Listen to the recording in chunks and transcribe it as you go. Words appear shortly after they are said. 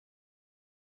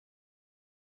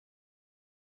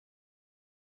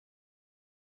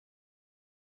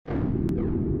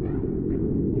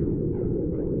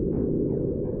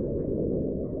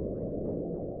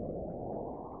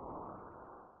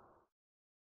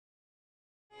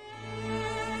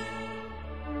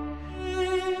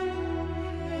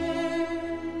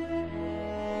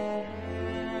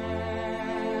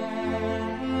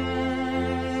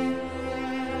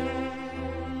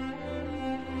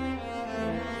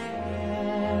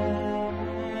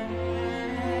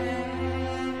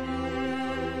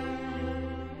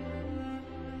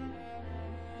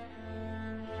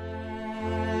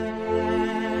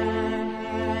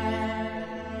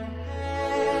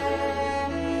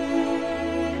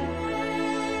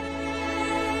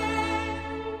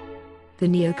The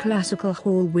Neoclassical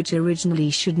Hall, which originally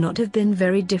should not have been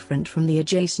very different from the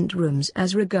adjacent rooms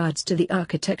as regards to the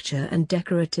architecture and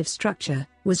decorative structure,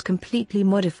 was completely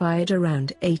modified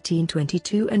around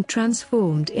 1822 and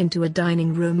transformed into a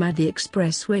dining room at the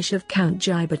express wish of Count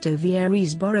Giberto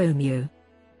Arese Borromeo.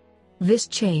 This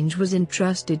change was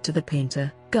entrusted to the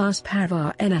painter,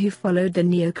 Giberto, who followed the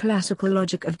neoclassical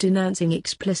logic of denouncing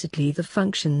explicitly the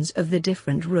functions of the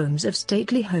different rooms of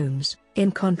stately homes,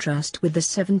 in contrast with the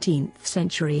 17th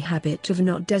century habit of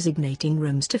not designating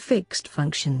rooms to fixed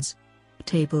functions.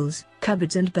 Tables,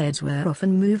 cupboards and beds were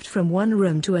often moved from one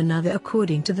room to another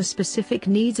according to the specific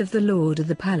needs of the lord of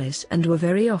the palace and were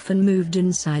very often moved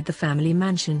inside the family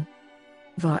mansion.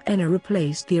 Borromeo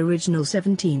replaced the original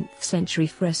 17th-century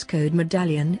frescoed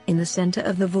medallion in the center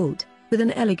of the vault, with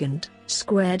an elegant,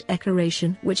 square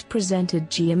decoration which presented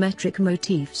geometric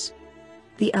motifs.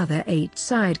 The other 8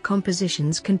 side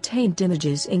compositions contained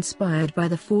images inspired by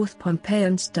the Fourth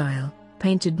Pompeian style,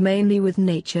 painted mainly with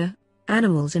nature,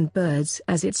 animals and birds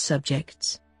as its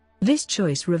subjects. This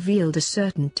choice revealed a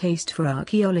certain taste for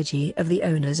archaeology of the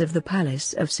owners of the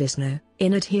Palace of Cisno,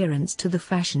 in adherence to the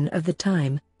fashion of the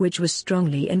time, which was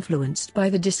strongly influenced by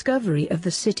the discovery of the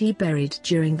city buried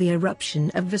during the eruption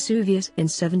of Vesuvius in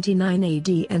 79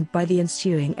 AD and by the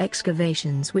ensuing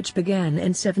excavations which began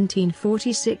in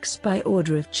 1746 by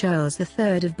order of Charles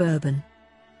III of Bourbon.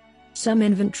 Some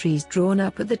inventories drawn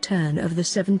up at the turn of the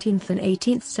 17th and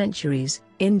 18th centuries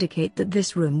indicate that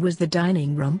this room was the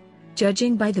dining room,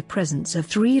 judging by the presence of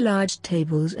 3 large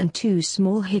tables and 2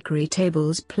 small hickory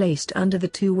tables placed under the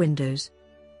 2 windows.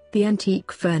 The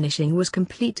antique furnishing was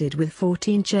completed with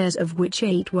 14 chairs, of which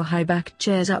 8 were high-backed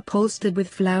chairs upholstered with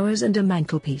flowers and a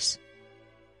mantelpiece.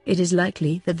 It is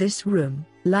likely that this room,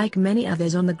 like many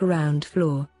others on the ground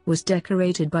floor, was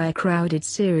decorated by a crowded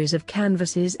series of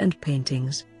canvases and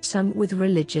paintings, some with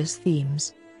religious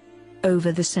themes.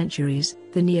 Over the centuries,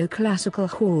 the Neoclassical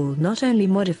Hall not only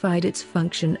modified its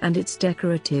function and its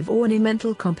decorative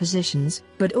ornamental compositions,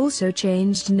 but also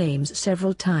changed names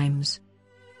several times.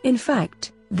 In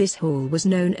fact, this hall was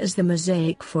known as the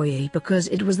Mosaic Foyer because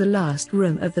it was the last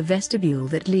room of the vestibule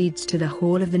that leads to the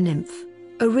Hall of the Nymph,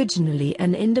 originally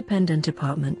an independent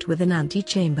apartment with an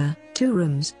antechamber, 2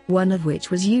 rooms, one of which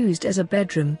was used as a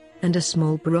bedroom, and a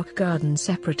small baroque garden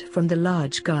separate from the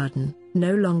large garden,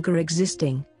 no longer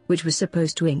existing, which was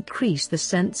supposed to increase the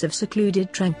sense of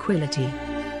secluded tranquility.